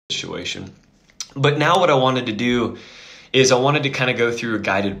situation. But now what I wanted to do is I wanted to kind of go through a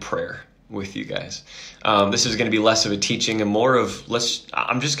guided prayer with you guys. This is going to be less of a teaching and more of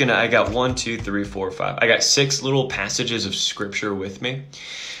I got 1, 2, 3, 4, 5. I got 6 little passages of scripture with me.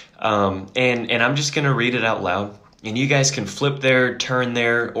 And I'm just going to read it out loud. And you guys can flip there, turn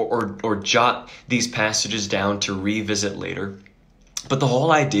there, or jot these passages down to revisit later. But the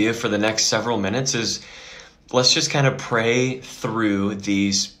whole idea for the next several minutes is let's just kind of pray through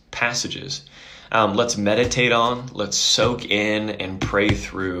these passages. Let's meditate on, let's soak in and pray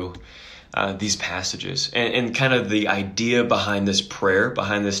through these passages. And kind of the idea behind this prayer,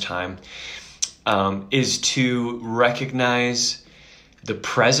 behind this time, is to recognize the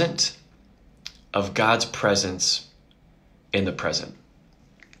present of God's presence in the present.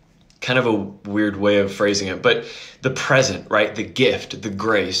 Kind of a weird way of phrasing it, but the present, right? The gift, the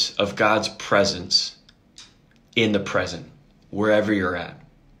grace of God's presence in the present, wherever you're at.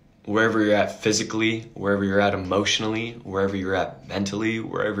 Wherever you're at physically, wherever you're at emotionally, wherever you're at mentally,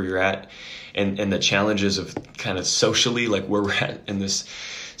 wherever you're at, and the challenges of kind of socially, like where we're at in this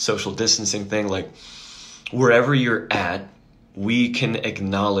social distancing thing, like wherever you're at, we can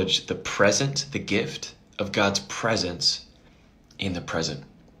acknowledge the present, the gift of God's presence in the present.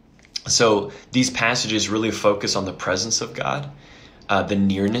 So these passages really focus on the presence of God, the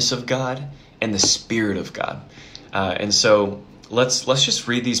nearness of God, and the Spirit of God. And so let's just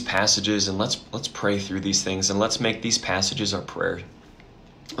read these passages and let's pray through these things, and let's make these passages our prayer.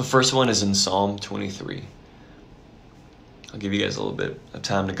 The first one is in Psalm 23. I'll give you guys a little bit of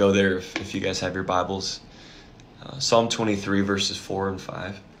time to go there if you guys have your Bibles. Psalm 23, verses 4 and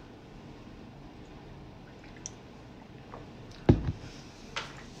 5.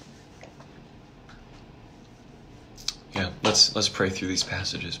 Yeah, let's pray through these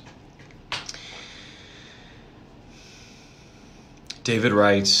passages. David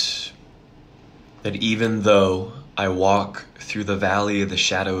writes that even though I walk through the valley of the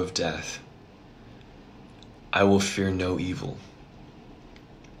shadow of death, I will fear no evil,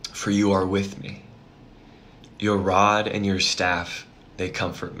 for you are with me. Your rod and your staff, they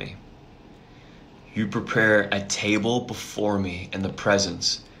comfort me. You prepare a table before me in the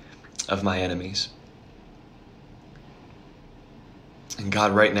presence of my enemies. And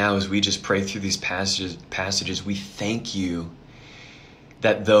God, right now, as we just pray through these passages, we thank you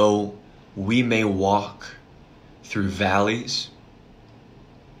that though we may walk through valleys,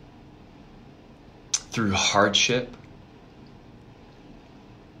 through hardship,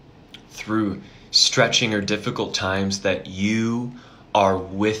 through stretching or difficult times, that you are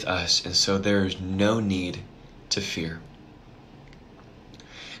with us, and so there is no need to fear.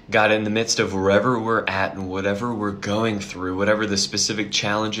 God, in the midst of wherever we're at and whatever we're going through, whatever the specific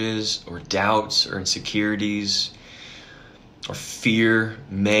challenges or doubts or insecurities or fear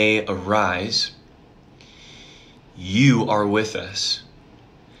may arise, you are with us.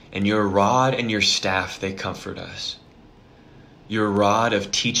 And your rod and your staff, they comfort us. Your rod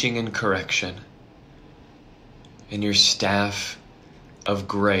of teaching and correction and your staff of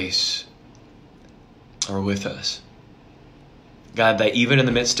grace are with us. God, that even in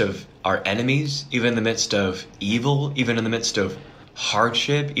the midst of our enemies, even in the midst of evil, even in the midst of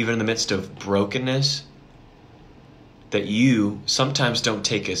hardship, even in the midst of brokenness, that you sometimes don't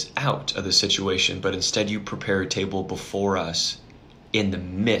take us out of the situation, but instead you prepare a table before us in the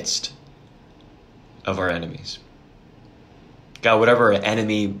midst of our enemies. God, whatever our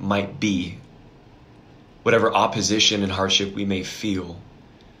enemy might be, whatever opposition and hardship we may feel,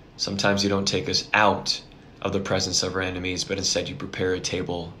 sometimes you don't take us out of the presence of our enemies, but instead you prepare a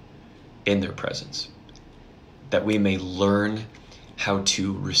table in their presence, that we may learn how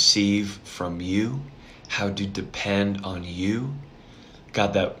to receive from you, how to depend on you.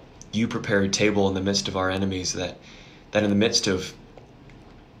 God, that you prepare a table in the midst of our enemies, that in the midst of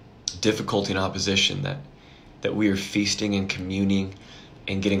difficulty and opposition, that we are feasting and communing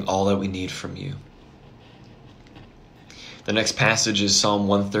and getting all that we need from you. The next passage is Psalm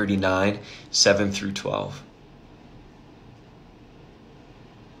 139, 7 through 12.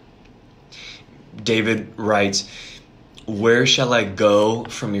 David writes, "Where shall I go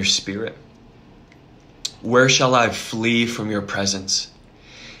from your spirit? Where shall I flee from your presence?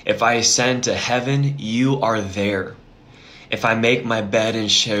 If I ascend to heaven, you are there. If I make my bed in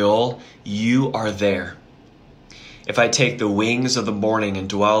Sheol, you are there. If I take the wings of the morning and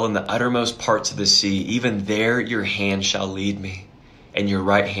dwell in the uttermost parts of the sea, even there your hand shall lead me, and your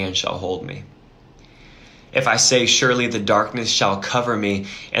right hand shall hold me. If I say, surely the darkness shall cover me,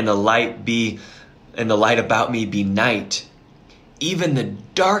 and the light about me be night, even the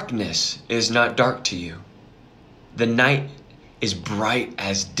darkness is not dark to you. The night is bright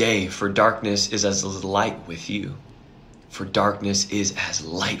as day, for darkness is as light with you. For darkness is as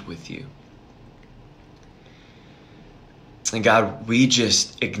light with you. And God, we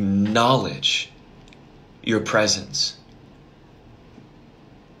just acknowledge your presence.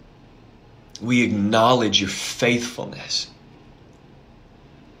 We acknowledge your faithfulness.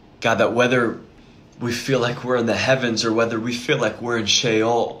 God, that whether we feel like we're in the heavens or whether we feel like we're in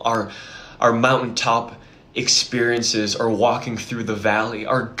Sheol, our mountaintop experiences or walking through the valley,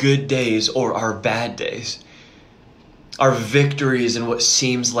 our good days or our bad days, our victories and what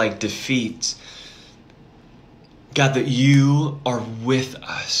seems like defeats, God, that you are with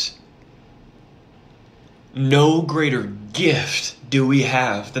us. No greater gift do we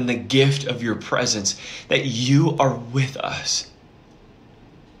have than the gift of your presence, that you are with us.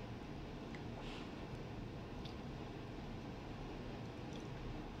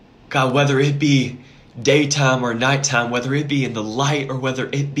 God, whether it be daytime or nighttime, whether it be in the light or whether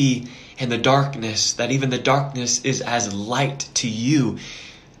it be in the darkness, that even the darkness is as light to you,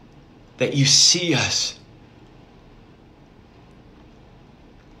 that you see us.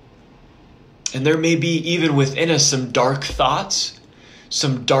 And there may be even within us some dark thoughts,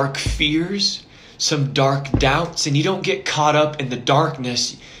 some dark fears, some dark doubts, and you don't get caught up in the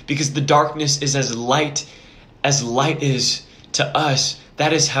darkness, because the darkness is as light is to us.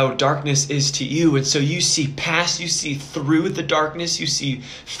 That is how darkness is to you. And so you see past, you see through the darkness, you see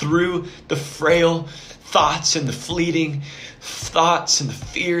through the frail thoughts and the fleeting thoughts and the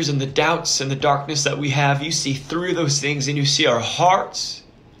fears and the doubts and the darkness that we have. You see through those things and you see our hearts.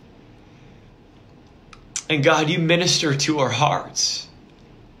 And God, you minister to our hearts.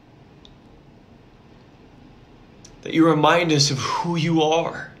 That you remind us of who you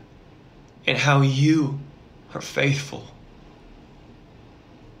are and how you are faithful.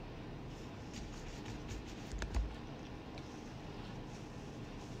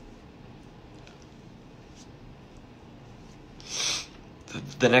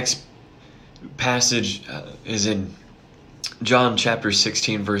 The next passage is in John chapter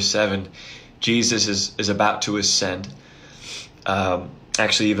 16, verse 7. Jesus is about to ascend.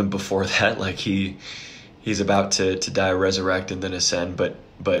 Actually, even before that, like he's about to die, resurrect, and then ascend.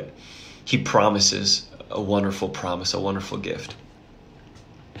 But he promises a wonderful promise, a wonderful gift.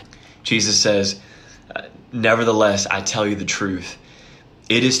 Jesus says, "Nevertheless, I tell you the truth.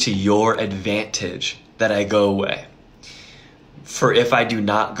 It is to your advantage that I go away. For if I do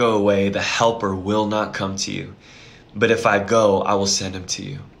not go away, the Helper will not come to you. But if I go, I will send him to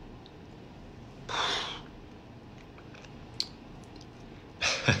you."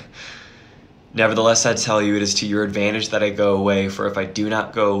 "Nevertheless, I tell you, it is to your advantage that I go away. For if I do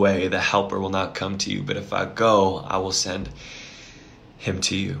not go away, the Helper will not come to you. But if I go, I will send him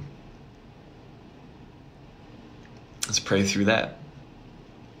to you." Let's pray through that.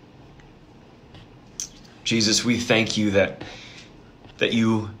 Jesus, we thank you that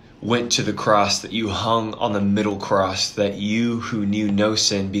you went to the cross, that you hung on the middle cross, that you who knew no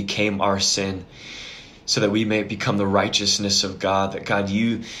sin became our sin so that we may become the righteousness of God. That God,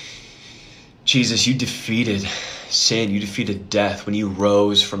 Jesus, you defeated sin, you defeated death when you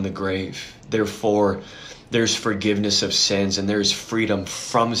rose from the grave. Therefore, there's forgiveness of sins and there's freedom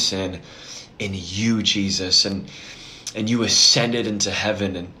from sin in you, Jesus. And you ascended into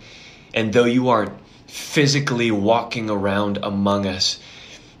heaven. And though you aren't physically walking around among us,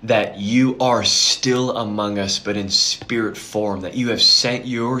 that you are still among us, but in spirit form, that you have sent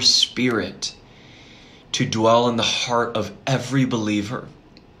your spirit to dwell in the heart of every believer.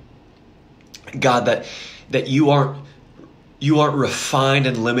 God, that you aren't refined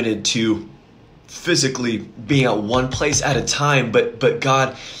and limited to physically being at one place at a time, but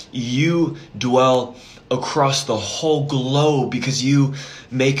God, you dwell across the whole globe because you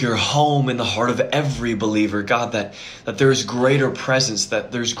make your home in the heart of every believer. God, that there's greater presence,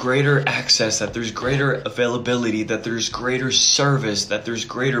 that there's greater access, that there's greater availability, that there's greater service, that there's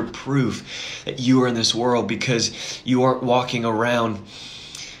greater proof that you are in this world, because you aren't walking around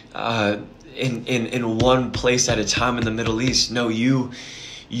in one place at a time in the Middle East. No, you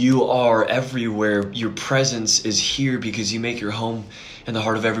are everywhere. Your presence is here because you make your home in the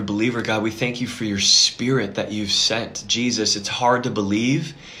heart of every believer. God, we thank you for your spirit that you've sent. Jesus, it's hard to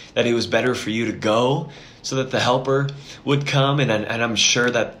believe that it was better for you to go so that the Helper would come. And I'm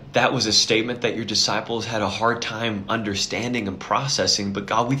sure that was a statement that your disciples had a hard time understanding and processing. But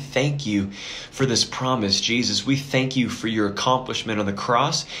God, we thank you for this promise. Jesus, we thank you for your accomplishment on the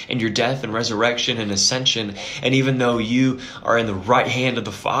cross and your death and resurrection and ascension. And even though you are in the right hand of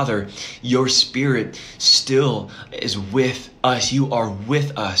the Father, your spirit still is with us. You are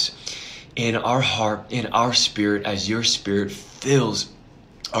with us. in our heart, in our spirit, as your Spirit fills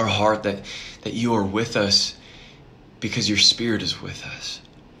our heart, that you are with us because your Spirit is with us.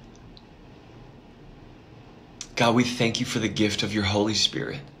 God, we thank you for the gift of your Holy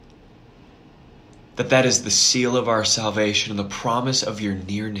Spirit, that is the seal of our salvation and the promise of your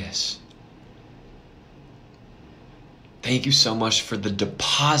nearness. Thank you so much for the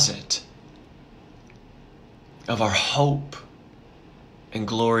deposit of our hope and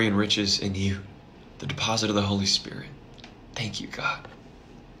glory and riches in you, the deposit of the Holy Spirit. Thank you, God.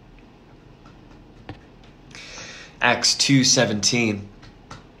 Acts 2:17.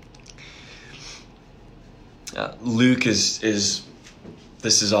 Luke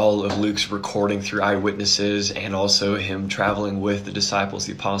this is all of Luke's recording through eyewitnesses and also him traveling with the disciples,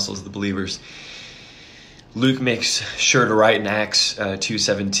 the apostles, the believers. Luke makes sure to write in Acts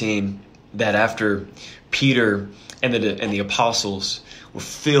 2:17 that after Peter and the apostles were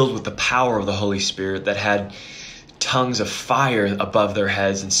filled with the power of the Holy Spirit, that had tongues of fire above their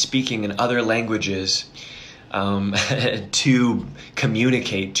heads and speaking in other languages, to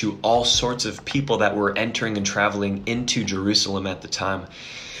communicate to all sorts of people that were entering and traveling into Jerusalem at the time,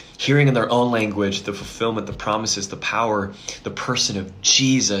 hearing in their own language the fulfillment, the promises, the power, the person of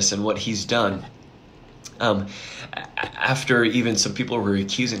Jesus and what he's done. After even some people were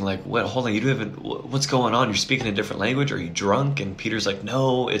accusing, like, "What? Hold on, what's going on? You're speaking a different language. Are you drunk?" And Peter's like,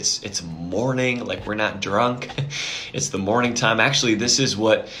 "No, it's morning. Like, we're not drunk. It's the morning time. Actually, this is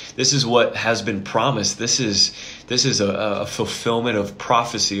what has been promised. This is a fulfillment of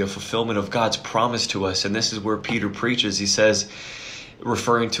prophecy, a fulfillment of God's promise to us." And this is where Peter preaches. He says,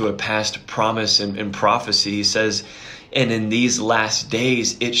 referring to a past promise and prophecy, he says, "And in these last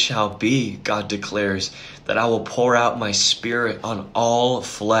days it shall be, God declares, that I will pour out my Spirit on all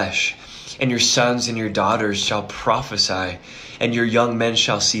flesh, and your sons and your daughters shall prophesy, and your young men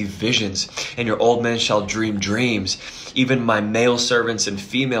shall see visions, and your old men shall dream dreams. Even my male servants and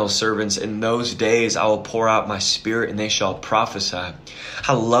female servants, in those days I will pour out my Spirit, and they shall prophesy."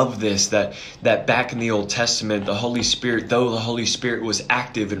 I love this, that back in the Old Testament, the Holy Spirit, though the Holy Spirit was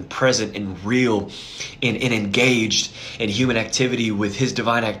active and present and real and engaged in human activity with his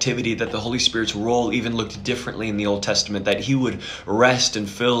divine activity, that the Holy Spirit's role even looked differently in the Old Testament, that he would rest and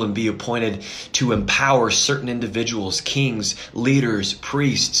fill and be appointed to empower certain individuals, kings, leaders,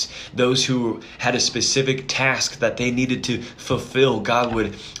 priests, those who had a specific task that they needed to fulfill. God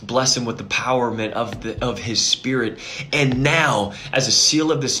would bless them with the empowerment of his Spirit. And now, as a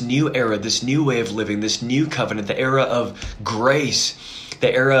seal of this new era, this new way of living, this new covenant, the era of grace,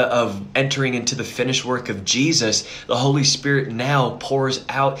 the era of entering into the finished work of Jesus, the Holy Spirit now pours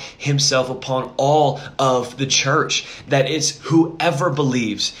out himself upon all of the church. That it's whoever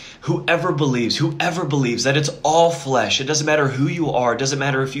believes, that it's all flesh. It doesn't matter who you are. It doesn't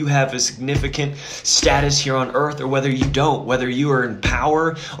matter if you have a significant status here on earth or whether you don't, whether you are in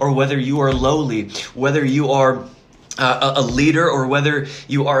power or whether you are lowly, whether you are a leader or whether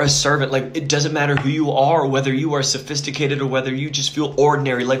you are a servant. Like, it doesn't matter who you are, whether you are sophisticated or whether you just feel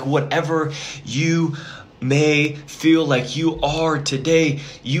ordinary. Like, whatever you may feel like you are today,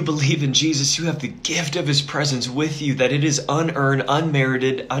 you believe in Jesus, you have the gift of his presence with you, that it is unearned,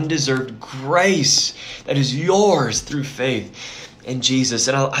 unmerited, undeserved grace that is yours through faith in Jesus.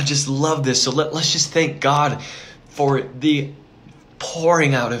 And I just love this. So let's just thank God for the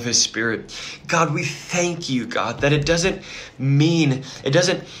pouring out of his Spirit. God, we thank you, God, that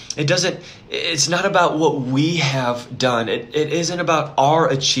it's not about what we have done. It isn't about our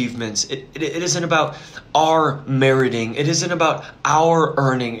achievements. It isn't about our meriting. It isn't about our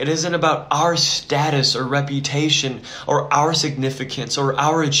earning. It isn't about our status or reputation or our significance or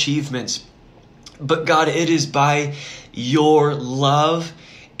our achievements. But God, it is by your love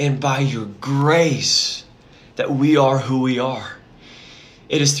and by your grace that we are who we are.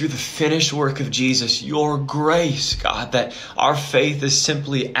 It is through the finished work of Jesus, your grace, God, that our faith is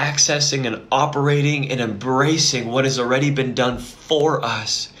simply accessing and operating and embracing what has already been done for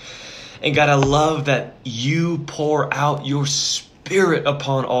us. And God, I love that you pour out your Spirit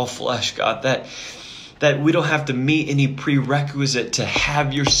upon all flesh, God, that we don't have to meet any prerequisite to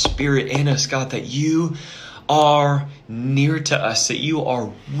have your Spirit in us, God, that you are near to us, that you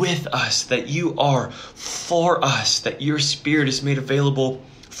are with us, that you are for us, that your Spirit is made available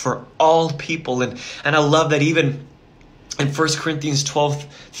for all people. And I love that even in 1 Corinthians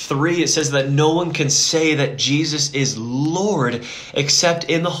 12:3, it says that no one can say that Jesus is Lord except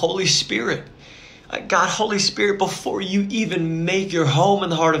in the Holy Spirit. God, Holy Spirit, before you even make your home in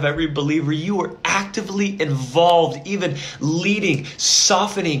the heart of every believer, you are actively involved, even leading,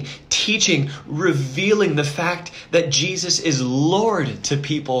 softening, teaching, revealing the fact that Jesus is Lord to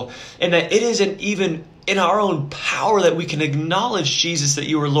people, and that it isn't even in our own power that we can acknowledge, Jesus, that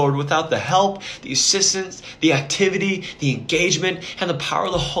you are Lord, without the help, the assistance, the activity, the engagement, and the power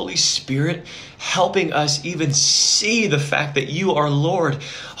of the Holy Spirit helping us even see the fact that you are Lord.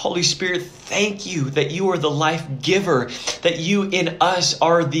 Holy Spirit, thank you that you are the life giver, that you in us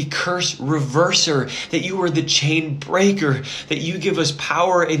are the curse reverser, that you are the chain breaker, that you give us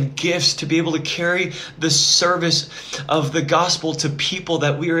power and gifts to be able to carry the service of the gospel to people,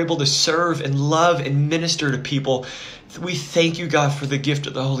 that we are able to serve and love and minister to people. We thank you, God, for the gift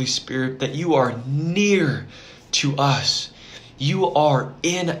of the Holy Spirit, that you are near to us. You are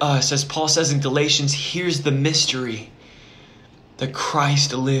in us. As Paul says in Galatians, here's the mystery, that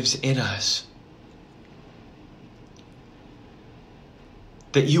Christ lives in us.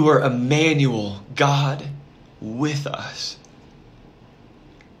 That you are Emmanuel, God with us.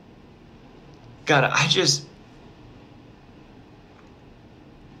 God, I just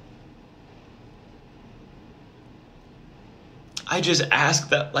ask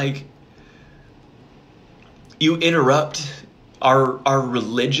that, like, you interrupt our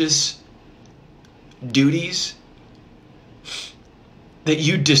religious duties, that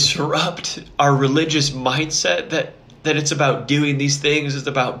you disrupt our religious mindset, that it's about doing these things, it's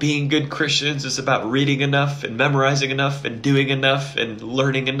about being good Christians, it's about reading enough and memorizing enough and doing enough and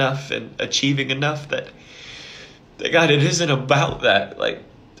learning enough and achieving enough, that God, it isn't about that. Like,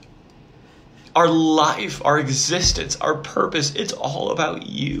 our life, our existence, our purpose, it's all about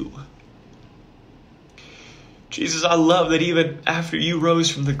you. Jesus, I love that even after you rose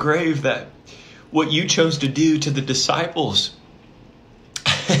from the grave, that what you chose to do to the disciples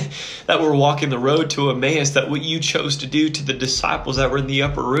that were walking the road to Emmaus, that what you chose to do to the disciples that were in the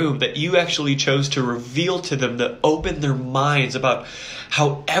upper room, that you actually chose to reveal to them, to open their minds about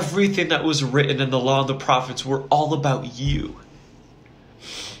how everything that was written in the law and the prophets were all about you.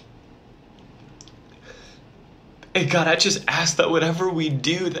 And God, I just ask that whatever we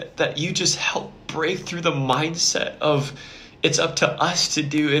do, that you just help break through the mindset of it's up to us to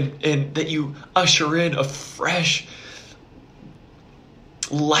do, and that you usher in a fresh,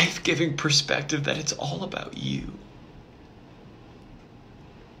 life-giving perspective that it's all about you.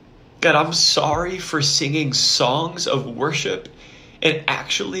 God, I'm sorry for singing songs of worship and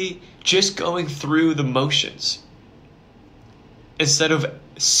actually just going through the motions instead of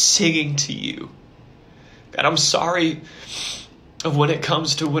singing to you. God, I'm sorry of when it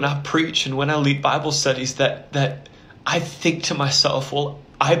comes to when I preach and when I lead Bible studies, that I think to myself, well,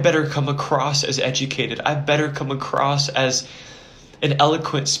 I better come across as educated. I better come across as an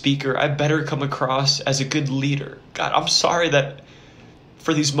eloquent speaker. I better come across as a good leader. God, I'm sorry that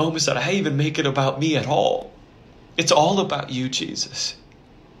for these moments that I even make it about me at all. It's all about you, Jesus.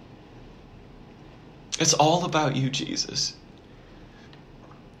 It's all about you, Jesus.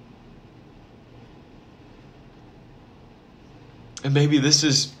 And maybe this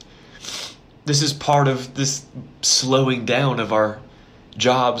is part of this slowing down of our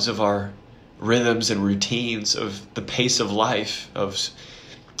jobs, of our rhythms and routines, of the pace of life, of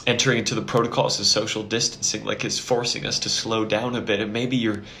entering into the protocols of social distancing. Like, it's forcing us to slow down a bit. And maybe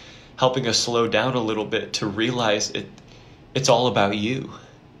you're helping us slow down a little bit to realize it's all about you.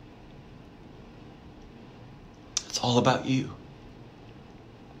 It's all about you.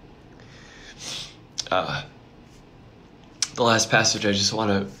 The last passage I just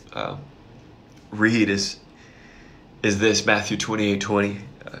want to read is this, Matthew 28:20.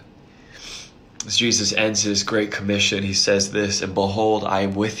 As Jesus ends his great commission, he says this, "And behold, I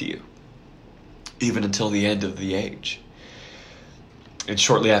am with you, even until the end of the age." And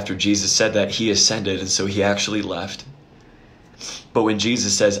shortly after Jesus said that, he ascended, and so he actually left. But when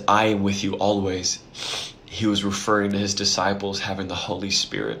Jesus says, "I am with you always," he was referring to his disciples having the Holy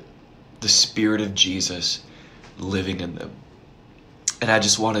Spirit, the Spirit of Jesus living in them. And I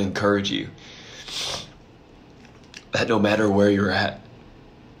just want to encourage you that no matter where you're at,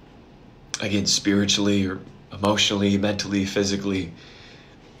 again, spiritually or emotionally, mentally, physically,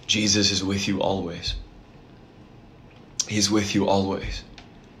 Jesus is with you always. He's with you always.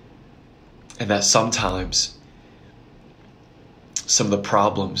 And that sometimes some of the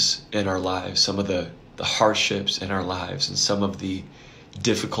problems in our lives, some of the hardships in our lives, and some of the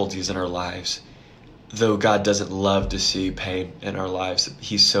difficulties in our lives, though God doesn't love to see pain in our lives,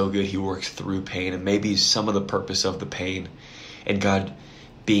 he's so good, he works through pain. And maybe some of the purpose of the pain and God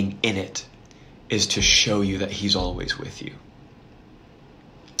being in it is to show you that he's always with you.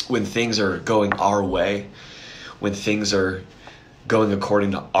 When things are going our way, when things are going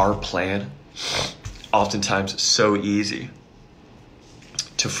according to our plan, oftentimes it's so easy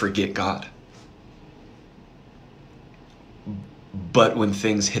to forget God. But when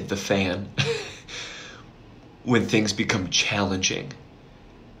things hit the fan, when things become challenging,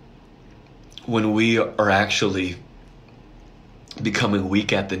 when we are actually becoming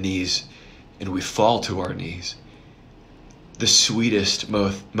weak at the knees and we fall to our knees, the sweetest,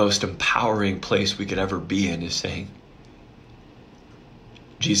 most empowering place we could ever be in is saying,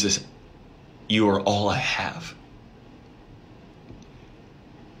 Jesus, you are all I have.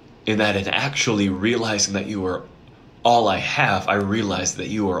 In that, in actually realizing that you are all I have, I realize that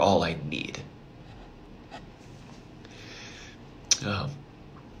you are all I need.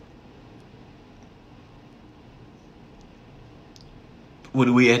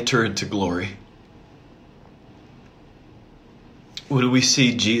 When we enter into glory, when we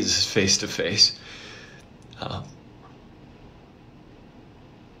see Jesus face to face,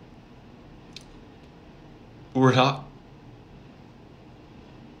 we're not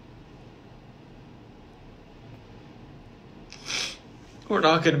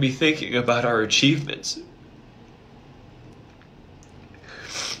going to be thinking about our achievements.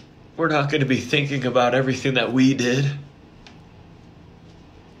 We're not going to be thinking about everything that we did.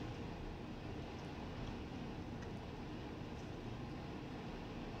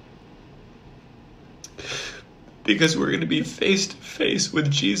 Because we're going to be face to face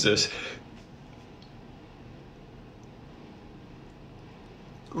with Jesus.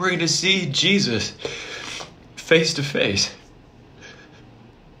 We're going to see Jesus face to face.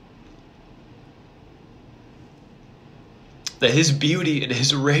 That his beauty and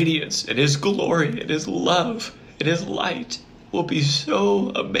his radiance and his glory and his love and his light will be so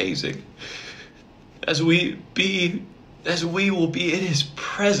amazing as we will be in his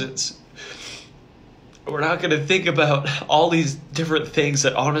presence. We're not going to think about all these different things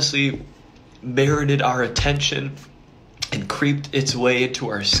that honestly merited our attention and creeped its way into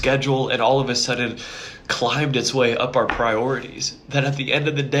our schedule and all of a sudden climbed its way up our priorities. That at the end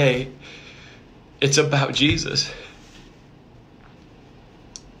of the day, it's about Jesus.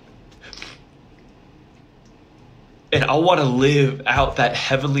 And I want to live out that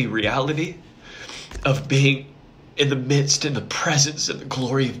heavenly reality of being in the midst, in the presence, and the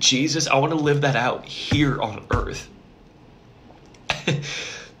glory of Jesus. I want to live that out here on earth.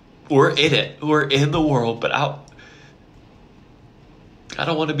 We're in it. We're in the world, but I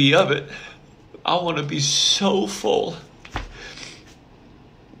don't want to be of it. I want to be so full,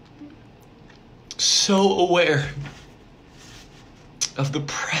 so aware of the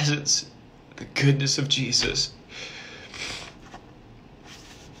presence, the goodness of Jesus.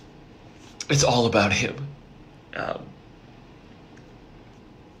 It's all about him.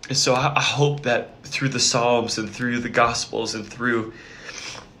 And so I hope that through the Psalms and through the Gospels and through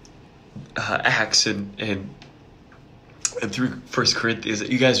Acts and through 1 Corinthians, that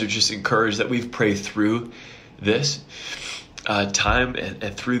you guys are just encouraged, that we've prayed through this time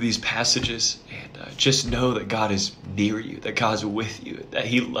and through these passages. And just know that God is near you, that God's with you, that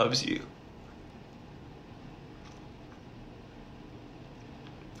he loves you.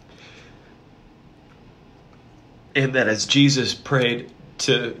 And that as Jesus prayed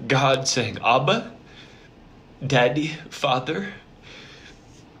to God saying, Abba, Daddy, Father,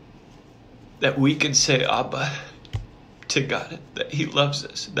 that we can say Abba to God, that he loves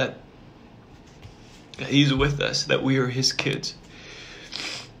us, that he's with us, that we are his kids.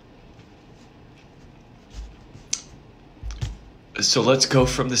 So let's go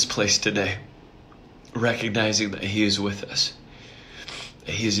from this place today, recognizing that he is with us.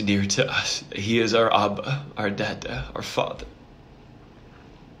 He is near to us. He is our Abba, our Dada, our Father.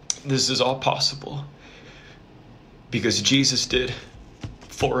 This is all possible because Jesus did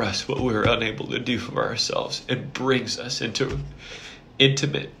for us what we were unable to do for ourselves, and brings us into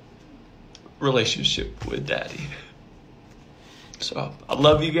intimate relationship with Daddy. So I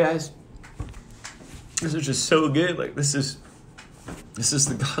love you guys. This is just so good. Like this is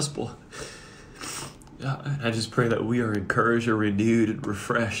the gospel. I just pray that we are encouraged or renewed and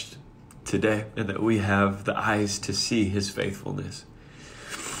refreshed today, and that we have the eyes to see his faithfulness.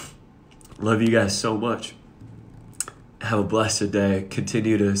 Love you guys so much. Have a blessed day.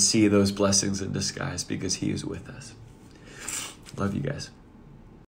 Continue to see those blessings in disguise because he is with us. Love you guys.